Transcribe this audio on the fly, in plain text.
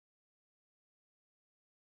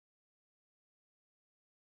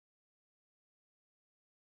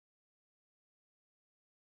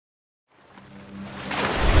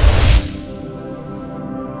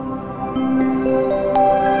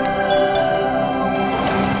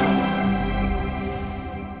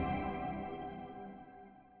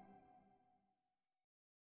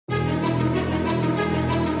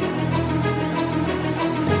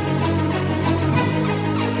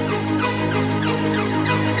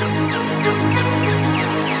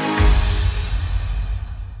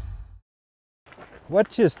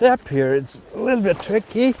watch your step here, it's a little bit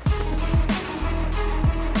tricky.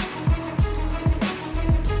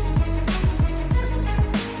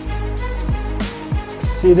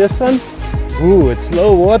 See this one? Ooh, it's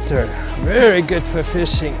low water. Very good for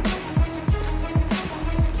fishing.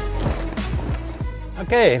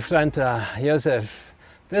 Okay, Franta, Josef,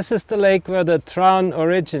 this is the lake where the Traun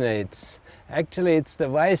originates. Actually, it's the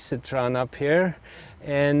Weiße Traun up here,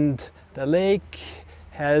 and the lake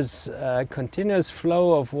has a continuous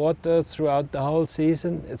flow of water throughout the whole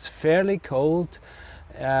season. It's fairly cold.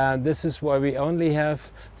 This is why we only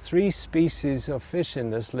have 3 species of fish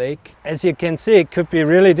in this lake. As you can see, it could be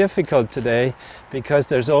really difficult today because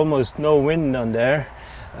there's almost no wind on there.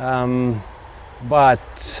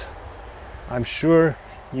 But I'm sure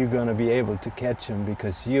you're going to be able to catch them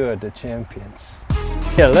because you're the champions.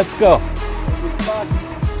 Yeah, let's go. Good luck.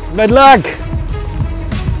 Good luck.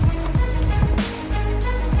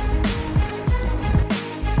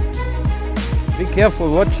 Be careful,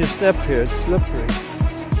 watch your step here, it's slippery.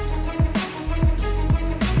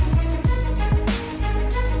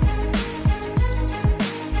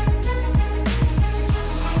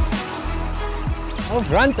 Oh,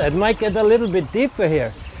 front, it might get a little bit deeper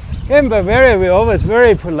here. Here in Bavaria, we're always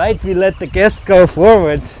very polite. We let the guest go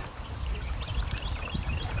forward.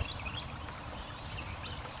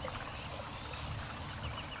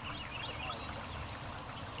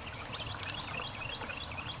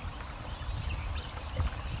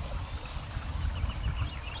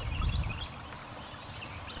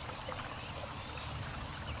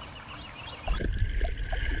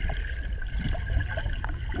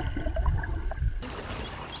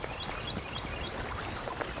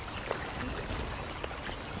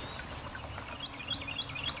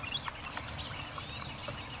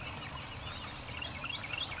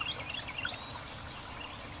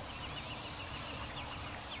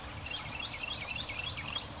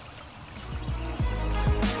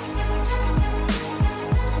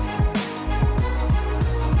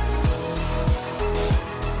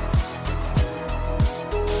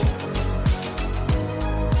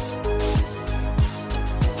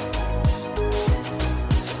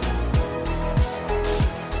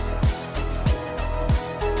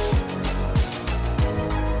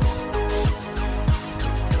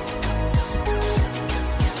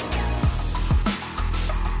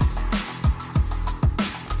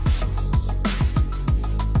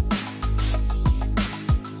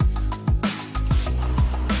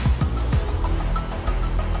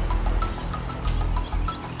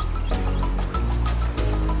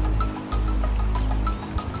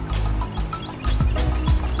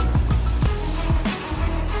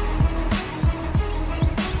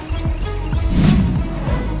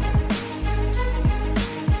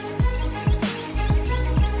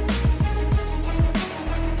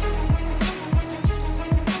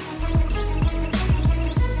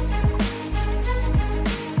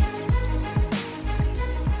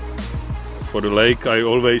 For the lake I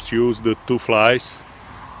always use the 2 flies,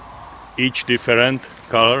 each different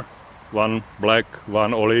color, one black,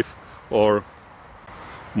 one olive, or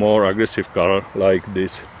more aggressive color like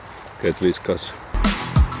this cat viscous.